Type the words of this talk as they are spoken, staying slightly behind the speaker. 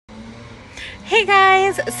Hey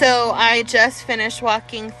guys, so I just finished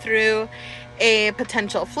walking through a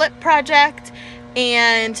potential flip project,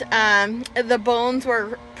 and the bones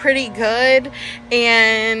were pretty good,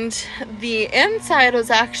 and the inside was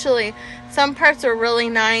actually, some parts were really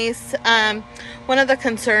nice. One of the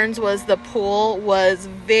concerns was the pool was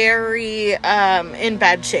very in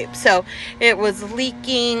bad shape, so it was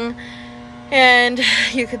leaking. And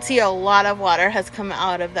you could see a lot of water has come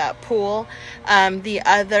out of that pool. The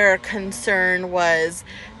other concern was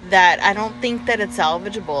that I don't think that it's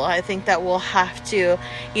salvageable. I think that we'll have to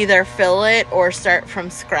either fill it or start from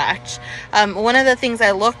scratch. One of the things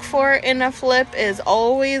I look for in a flip is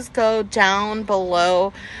always go down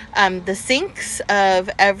below the sinks of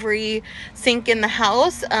every sink in the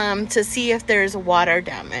house to see if there's water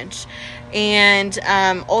damage. And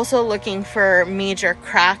also looking for major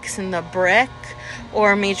cracks in the brick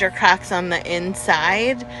or major cracks on the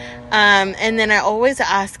inside. And then I always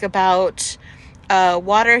ask about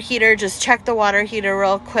water heater. Just check the water heater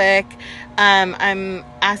real quick. I'm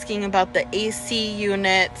asking about the AC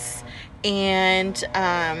units, and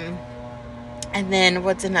then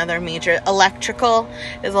what's another major? Electrical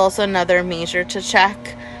is also another major to check.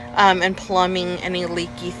 And plumbing, any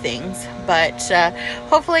leaky things. But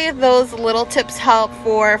hopefully those little tips help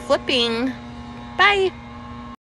for flipping. Bye.